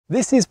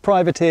This is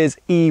Privateer's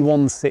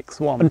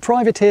E161, and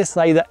Privateer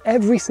say that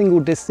every single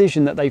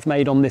decision that they've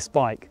made on this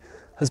bike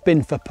has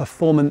been for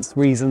performance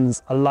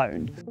reasons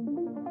alone.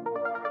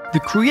 The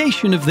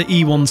creation of the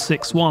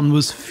E161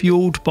 was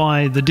fueled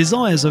by the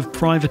desires of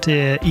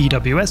Privateer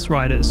EWS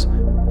riders.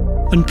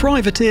 And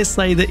Privateer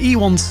say the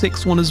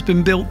E161 has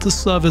been built to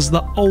serve as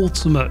the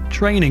ultimate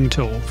training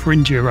tool for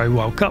Enduro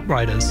World Cup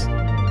riders.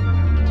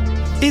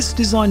 It's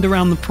designed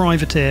around the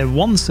Privateer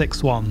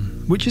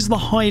 161, which is the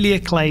highly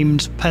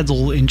acclaimed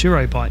pedal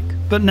enduro bike,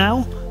 but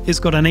now it's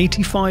got an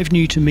 85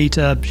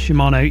 Nm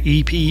Shimano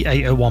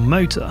EP801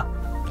 motor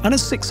and a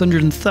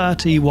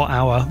 630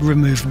 Wh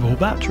removable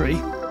battery.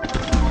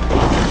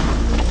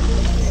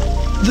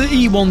 The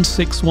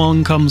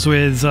E161 comes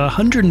with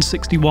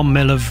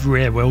 161mm of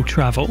rear wheel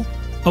travel,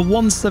 a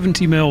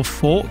 170mm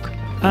fork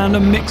and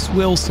a mixed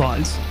wheel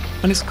size,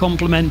 and it's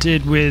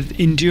complemented with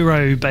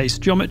enduro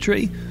based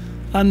geometry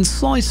and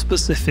size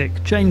specific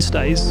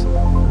chainstays.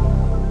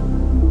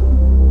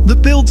 The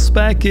build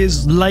spec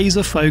is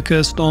laser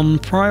focused on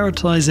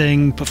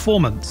prioritising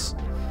performance.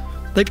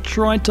 They've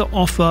tried to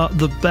offer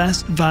the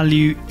best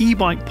value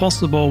e-bike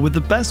possible with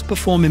the best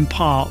performing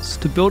parts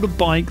to build a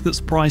bike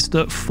that's priced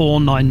at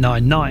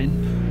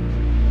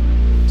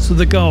 $4,999. So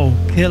the goal,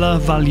 killer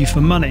value for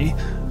money,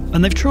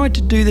 and they've tried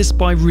to do this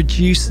by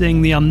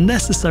reducing the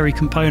unnecessary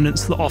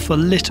components that offer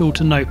little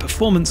to no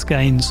performance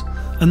gains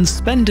and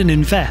spend and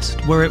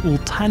invest where it will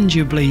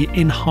tangibly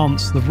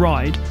enhance the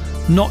ride,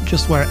 not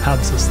just where it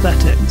adds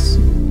aesthetics.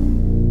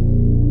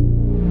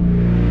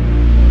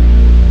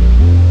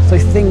 So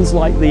things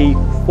like the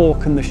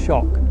fork and the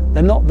shock,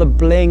 they're not the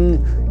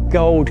bling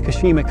gold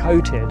Kashima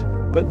coated,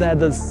 but they're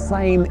the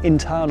same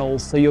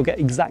internals, so you'll get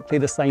exactly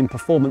the same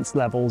performance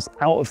levels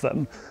out of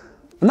them.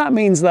 And that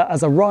means that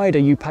as a rider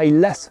you pay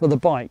less for the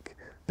bike,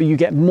 but you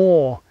get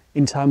more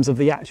in terms of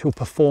the actual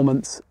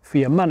performance for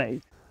your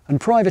money. And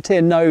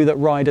Privateer know that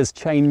riders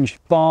change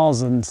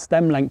bars and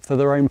stem length for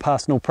their own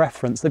personal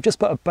preference. They've just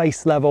put a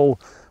base level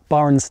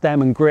bar and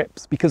stem and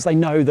grips because they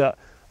know that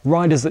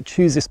riders that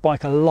choose this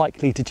bike are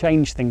likely to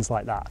change things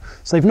like that.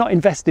 So they've not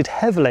invested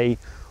heavily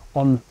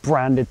on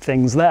branded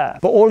things there.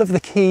 But all of the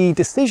key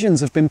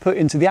decisions have been put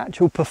into the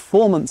actual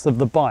performance of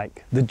the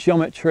bike, the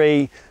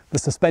geometry, the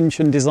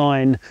suspension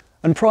design,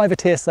 and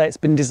Privateer say it's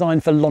been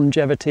designed for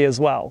longevity as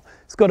well.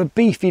 It's got a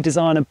beefy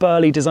design, a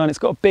burly design, it's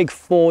got a big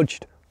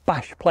forged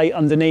bash plate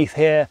underneath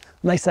here,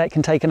 and they say it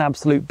can take an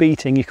absolute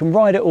beating. You can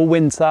ride it all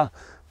winter,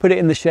 put it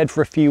in the shed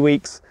for a few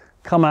weeks,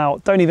 come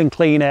out, don't even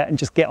clean it, and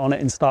just get on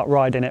it and start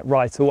riding it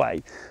right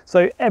away.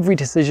 So every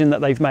decision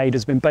that they've made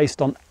has been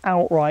based on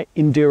outright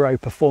enduro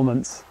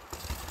performance.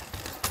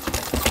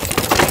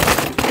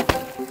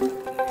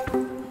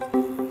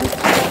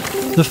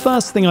 The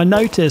first thing I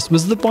noticed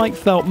was the bike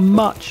felt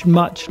much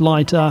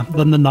lighter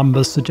than the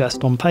numbers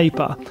suggest on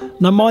paper.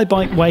 Now my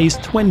bike weighs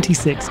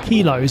 26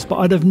 kilos, but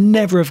I'd have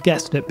never have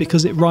guessed it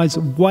because it rides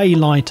way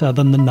lighter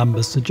than the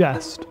numbers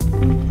suggest.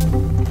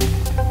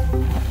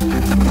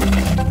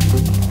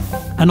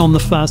 And on the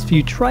first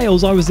few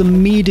trails I was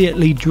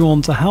immediately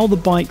drawn to how the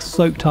bike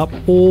soaked up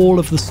all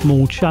of the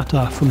small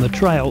chatter from the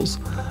trails.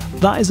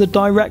 That is a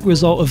direct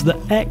result of the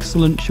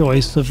excellent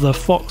choice of the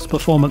Fox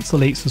Performance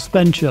Elite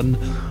suspension,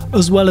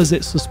 as well as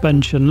its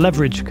suspension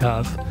leverage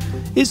curve.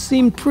 It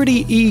seemed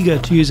pretty eager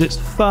to use its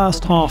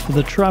first half of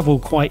the travel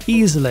quite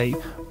easily,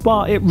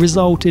 but it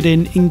resulted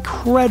in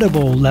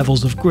incredible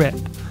levels of grip.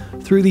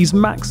 Through these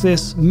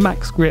Maxxis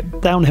Max Grip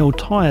downhill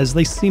tyres,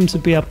 they seem to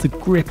be able to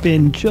grip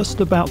in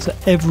just about to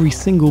every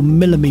single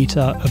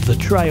millimetre of the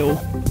trail.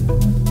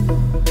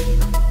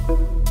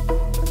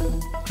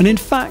 And in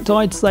fact,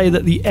 I'd say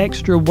that the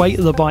extra weight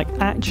of the bike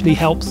actually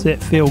helps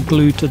it feel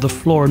glued to the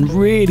floor and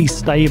really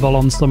stable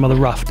on some of the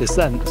rough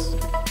descents.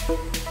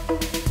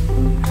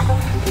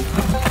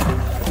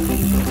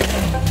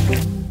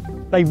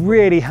 They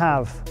really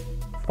have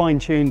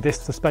fine-tuned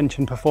this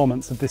suspension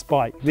performance of this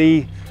bike.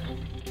 The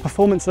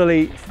Performance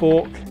Elite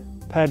fork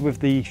paired with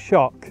the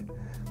shock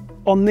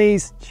on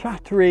these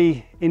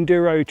chattery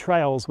enduro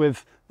trails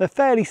they're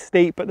fairly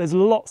steep, but there's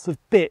lots of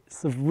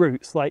bits of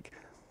roots, like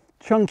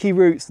chunky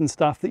roots and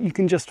stuff that you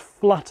can just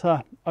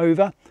flutter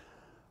over.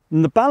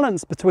 And the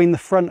balance between the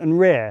front and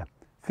rear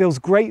feels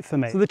great for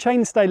me. So the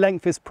chainstay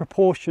length is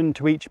proportioned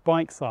to each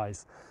bike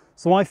size.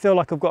 So I feel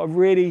like I've got a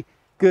really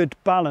good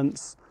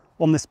balance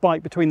on this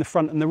bike between the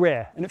front and the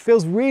rear. And it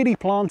feels really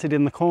planted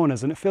in the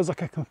corners, and it feels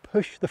like I can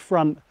push the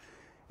front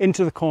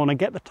into the corner,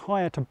 get the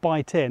tyre to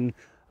bite in,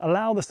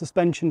 allow the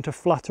suspension to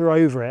flutter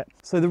over it.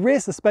 So the rear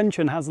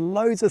suspension has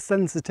loads of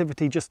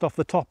sensitivity just off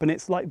the top, and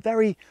it's like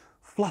very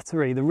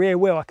fluttery. The rear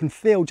wheel I can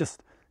feel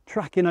just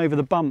tracking over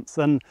the bumps,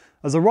 and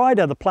as a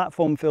rider the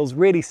platform feels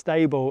really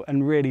stable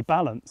and really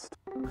balanced.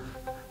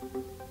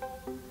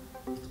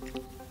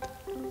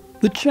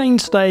 The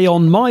chainstay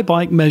on my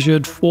bike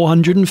measured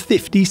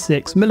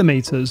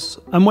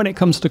 456mm, and when it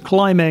comes to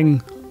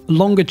climbing,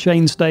 longer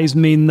chainstays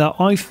mean that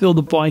I feel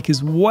the bike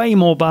is way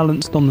more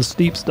balanced on the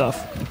steep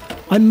stuff.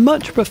 I'm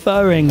much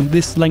preferring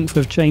this length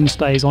of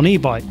chainstays on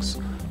e-bikes.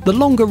 The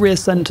longer rear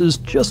centres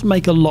just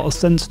make a lot of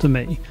sense to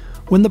me.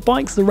 When the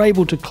bikes are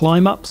able to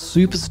climb up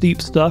super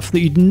steep stuff that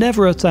you'd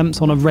never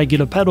attempt on a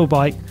regular pedal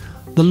bike,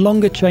 the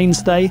longer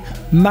chainstay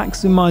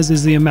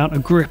maximises the amount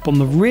of grip on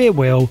the rear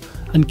wheel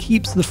and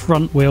keeps the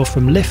front wheel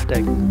from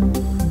lifting.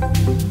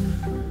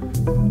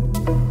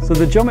 So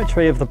the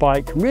geometry of the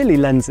bike really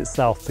lends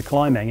itself to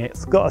climbing.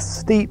 It's got a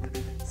steep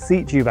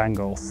seat tube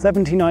angle,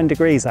 79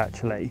 degrees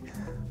actually.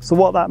 So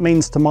what that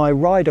means to my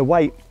rider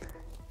weight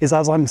is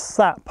as I'm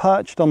sat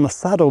perched on the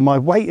saddle, my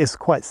weight is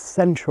quite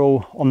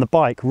central on the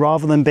bike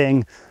rather than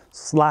being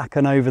slack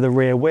and over the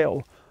rear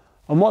wheel.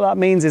 And what that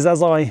means is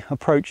as I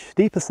approach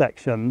steeper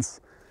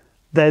sections,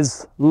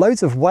 there's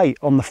loads of weight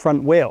on the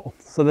front wheel.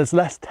 So there's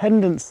less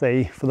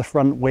tendency for the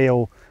front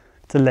wheel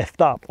to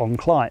lift up on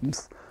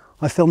climbs.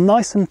 I feel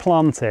nice and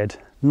planted,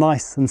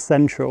 nice and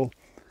central.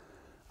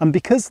 And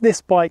because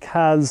this bike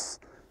has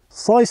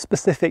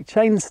size-specific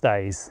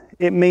chainstays,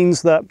 it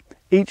means that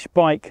each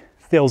bike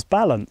feels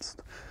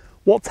balanced.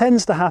 What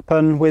tends to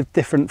happen with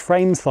different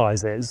frame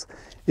sizes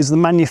is the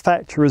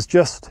manufacturers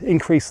just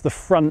increase the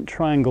front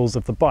triangles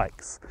of the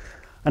bikes.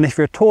 And if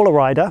you're a taller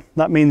rider,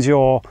 that means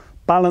your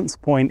balance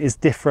point is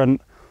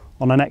different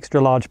on an extra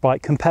large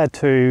bike compared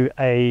to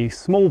a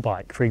small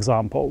bike, for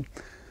example.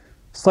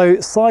 So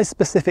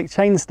size-specific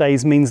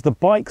chainstays means the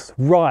bikes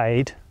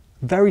ride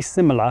very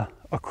similar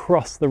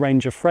across the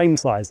range of frame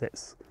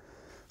sizes.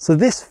 So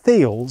this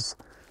feels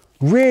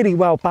really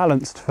well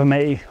balanced for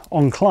me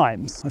on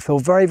climbs. I feel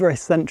very, very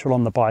central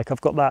on the bike. I've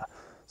got that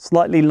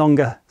slightly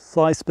longer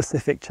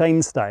size-specific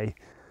chainstay.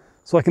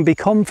 So I can be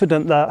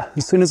confident that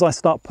as soon as I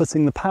start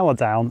putting the power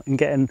down and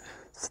getting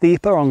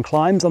steeper on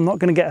climbs, I'm not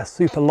going to get a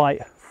super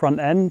light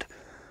front end.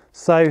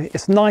 So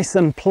it's nice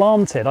and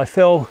planted. I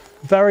feel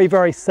very,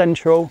 very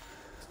central.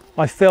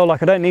 I feel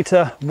like I don't need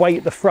to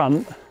weight the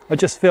front. I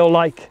just feel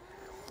like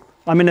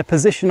I'm in a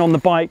position on the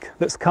bike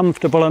that's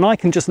comfortable and I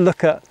can just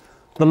look at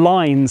the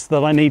lines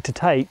that I need to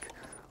take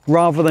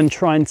rather than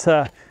trying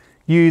to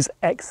use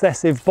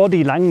excessive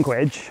body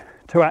language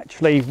to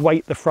actually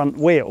weight the front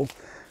wheel.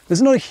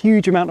 There's not a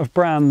huge amount of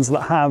brands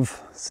that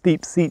have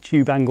steep seat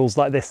tube angles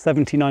like this,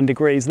 79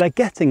 degrees. They're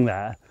getting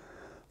there.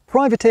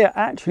 Privateer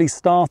actually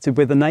started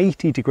with an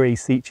 80-degree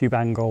seat tube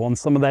angle on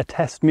some of their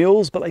test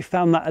mules, but they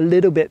found that a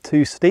little bit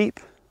too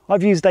steep.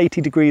 I've used 80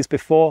 degrees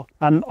before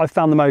and I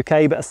found them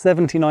okay, but a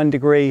 79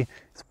 degree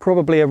is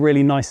probably a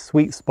really nice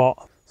sweet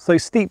spot. So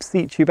steep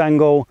seat tube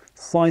angle,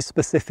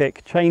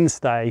 size-specific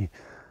chainstay,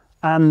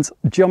 and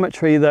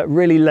geometry that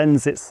really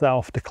lends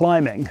itself to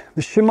climbing.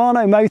 The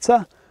Shimano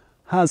motor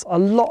has a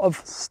lot of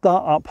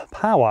start-up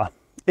power.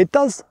 It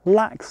does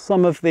lack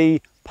some of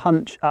the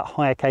punch at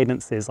higher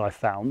cadences, I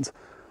found,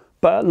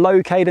 but at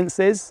low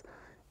cadences,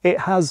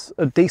 it has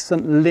a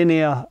decent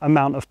linear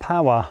amount of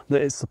power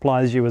that it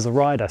supplies you as a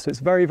rider. So it's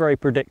very, very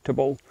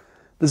predictable.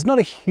 There's not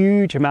a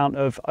huge amount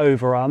of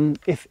overrun,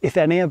 if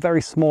any, a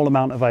very small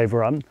amount of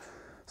overrun.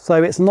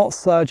 So it's not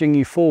surging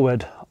you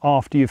forward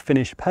after you've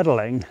finished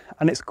pedaling,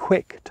 and it's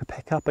quick to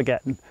pick up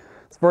again.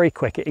 It's very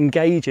quick. It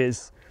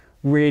engages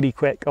really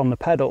quick on the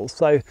pedals.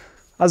 So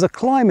as a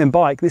climbing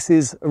bike, this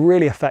is a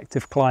really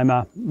effective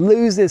climber.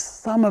 Loses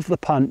some of the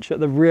punch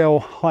at the real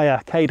higher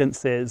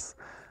cadences.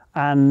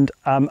 And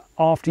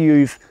after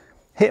you've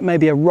hit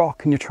maybe a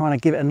rock and you're trying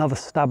to give it another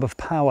stab of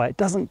power, it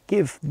doesn't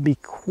give me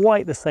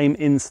quite the same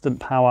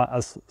instant power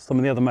as some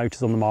of the other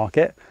motors on the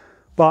market,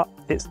 but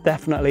it's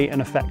definitely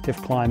an effective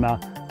climber.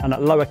 And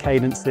at lower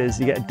cadences,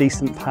 you get a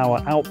decent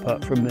power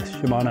output from this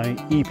Shimano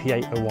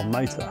EP801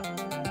 motor.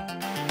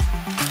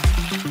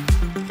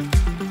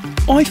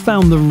 I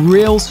found the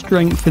real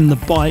strength in the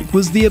bike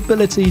was the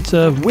ability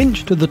to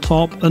winch to the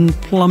top and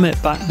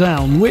plummet back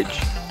down, which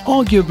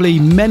arguably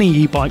many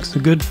e-bikes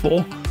are good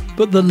for,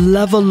 but the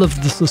level of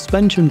the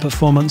suspension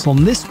performance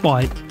on this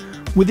bike,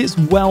 with its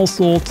well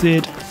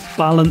sorted,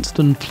 balanced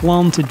and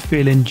planted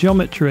feeling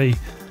geometry,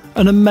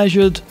 and a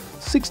measured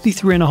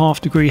 63.5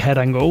 degree head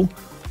angle,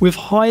 with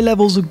high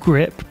levels of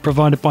grip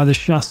provided by the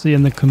chassis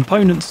and the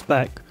component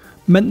spec,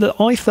 meant that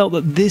I felt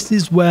that this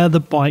is where the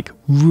bike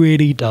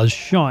really does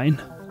shine.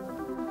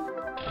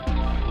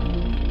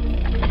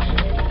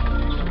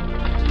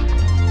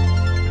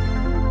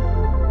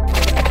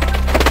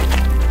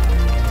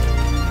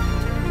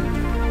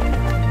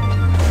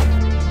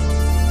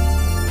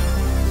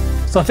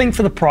 So I think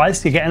for the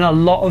price, you're getting a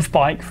lot of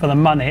bike for the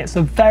money. It's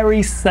a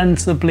very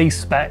sensibly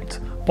spec'd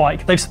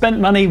bike. They've spent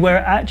money where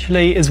it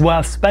actually is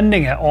worth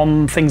spending it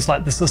on things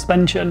like the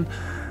suspension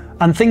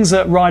and things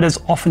that riders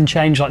often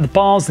change, like the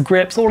bars, the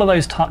grips, all of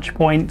those touch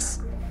points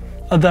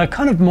are the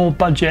kind of more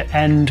budget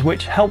end,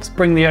 which helps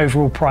bring the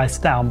overall price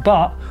down.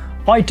 But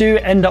I do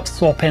end up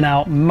swapping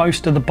out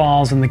most of the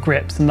bars and the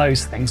grips and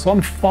those things. So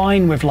I'm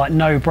fine with like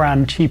no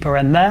brand cheaper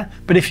end there.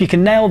 But if you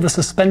can nail the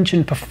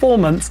suspension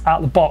performance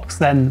out the box,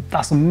 then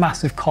that's a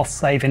massive cost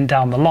saving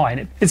down the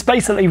line. It's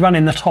basically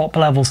running the top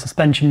level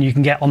suspension you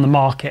can get on the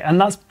market, and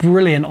that's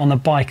brilliant on a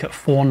bike at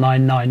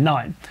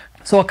 $4,999.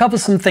 So I'll cover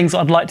some things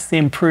I'd like to see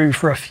improve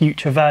for a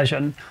future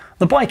version.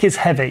 The bike is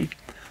heavy,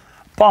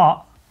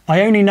 but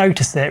I only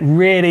notice it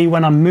really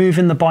when I'm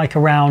moving the bike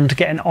around,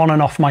 getting on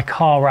and off my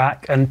car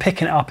rack and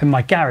picking it up in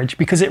my garage,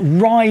 because it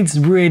rides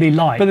really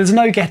light. But there's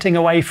no getting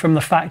away from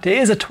the fact it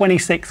is a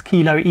 26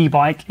 kilo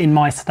e-bike in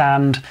my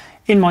stand,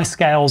 in my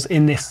scales,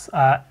 in this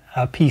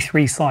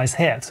P3 size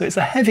here. So it's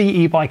a heavy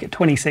e-bike at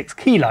 26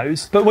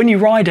 kilos, but when you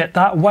ride it,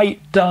 that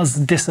weight does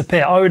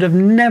disappear. I would have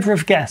never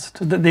have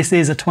guessed that this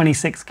is a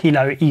 26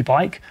 kilo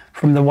e-bike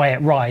from the way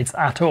it rides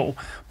at all.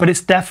 But it's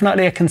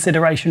definitely a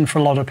consideration for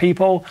a lot of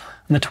people,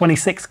 and the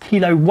 26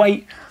 kilo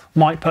weight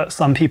might put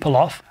some people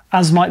off,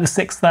 as might the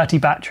 630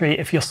 battery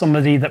if you're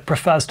somebody that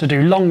prefers to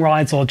do long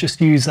rides or just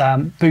use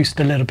boost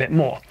a little bit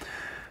more.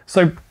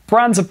 So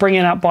brands are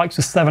bringing out bikes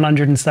with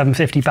 700 and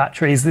 750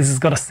 batteries. This has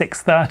got a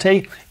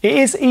 630. It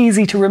is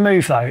easy to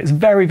remove though. It's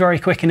very, very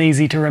quick and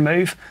easy to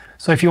remove.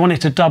 So if you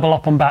wanted to double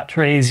up on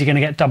batteries, you're going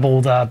to get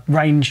double the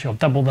range or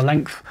double the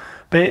length.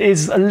 But it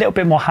is a little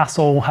bit more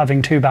hassle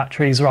having two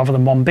batteries rather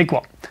than one big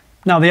one.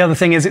 Now the other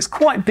thing is it's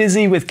quite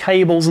busy with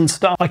cables and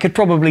stuff. I could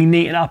probably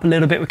neaten up a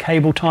little bit with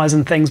cable ties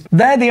and things.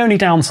 They're the only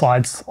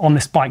downsides on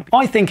this bike.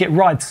 I think it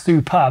rides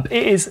superb.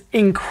 It is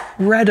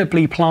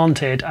incredibly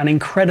planted and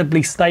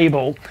incredibly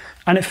stable.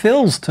 And it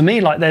feels to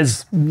me like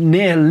there's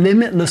near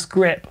limitless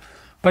grip,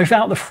 both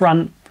out the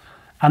front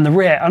and the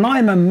rear. And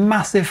I'm a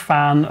massive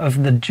fan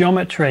of the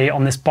geometry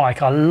on this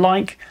bike. I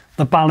like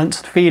the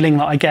balanced feeling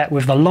that I get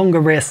with the longer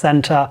rear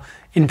center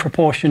in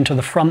proportion to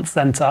the front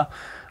center.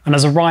 And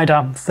as a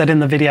rider, said in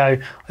the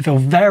video, I feel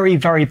very,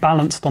 very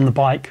balanced on the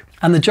bike.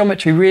 And the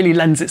geometry really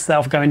lends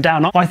itself going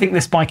down. I think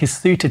this bike is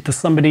suited to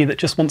somebody that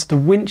just wants to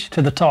winch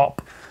to the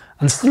top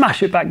and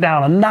smash it back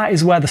down. And that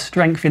is where the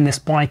strength in this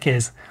bike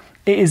is.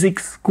 It is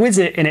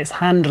exquisite in its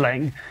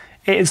handling.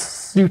 It is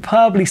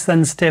superbly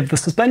sensitive. The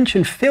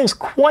suspension feels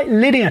quite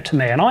linear to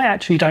me, and I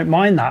actually don't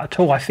mind that at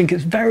all. I think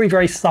it's very,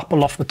 very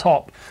supple off the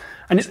top.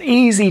 And it's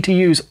easy to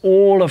use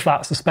all of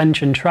that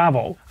suspension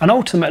travel. And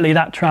ultimately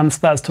that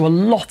transfers to a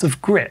lot of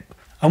grip.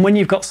 And when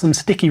you've got some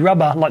sticky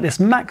rubber like this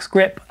Max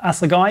Grip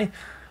Assegai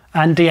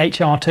and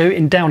DHR2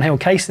 in downhill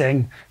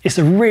casing, it's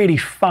a really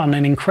fun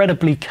and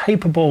incredibly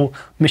capable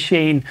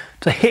machine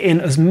to hit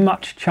in as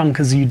much chunk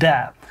as you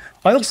dare.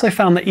 I also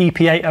found the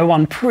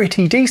EP801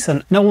 pretty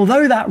decent. Now,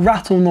 although that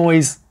rattle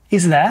noise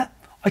is there,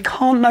 I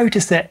can't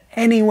notice it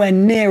anywhere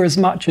near as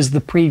much as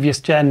the previous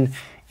gen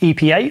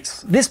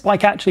EP8s. This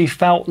bike actually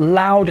felt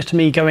louder to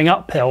me going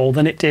uphill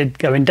than it did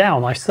going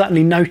down. I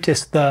certainly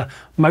noticed the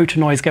motor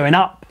noise going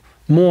up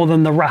more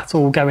than the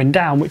rattle going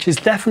down, which is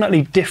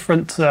definitely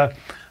different to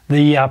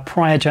the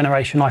prior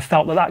generation. I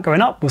felt that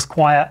going up was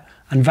quiet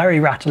and very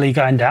rattly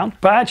going down.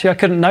 But actually I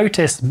couldn't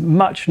notice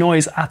much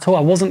noise at all.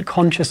 I wasn't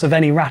conscious of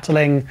any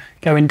rattling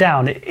going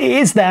down. It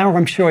is there,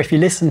 I'm sure if you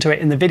listen to it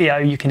in the video,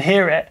 you can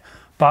hear it,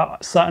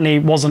 but certainly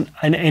wasn't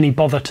any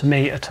bother to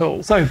me at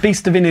all. So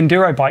beast of an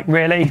enduro bike,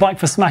 really. A bike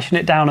for smashing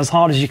it down as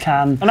hard as you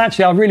can. And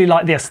actually I really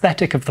like the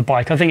aesthetic of the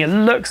bike. I think it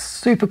looks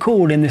super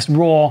cool in this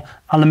raw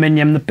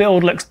aluminium. The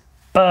build looks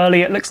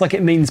burly, it looks like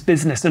it means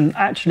business, and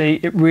actually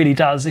it really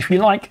does. If you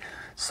like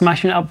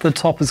smashing it up the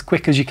top as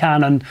quick as you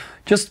can and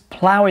just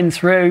ploughing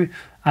through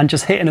and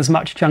just hitting as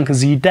much chunk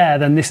as you dare,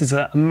 then this is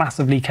a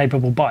massively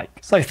capable bike.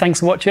 So thanks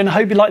for watching. I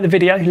hope you liked the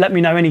video. Let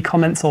me know any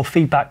comments or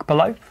feedback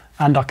below,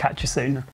 and I'll catch you soon.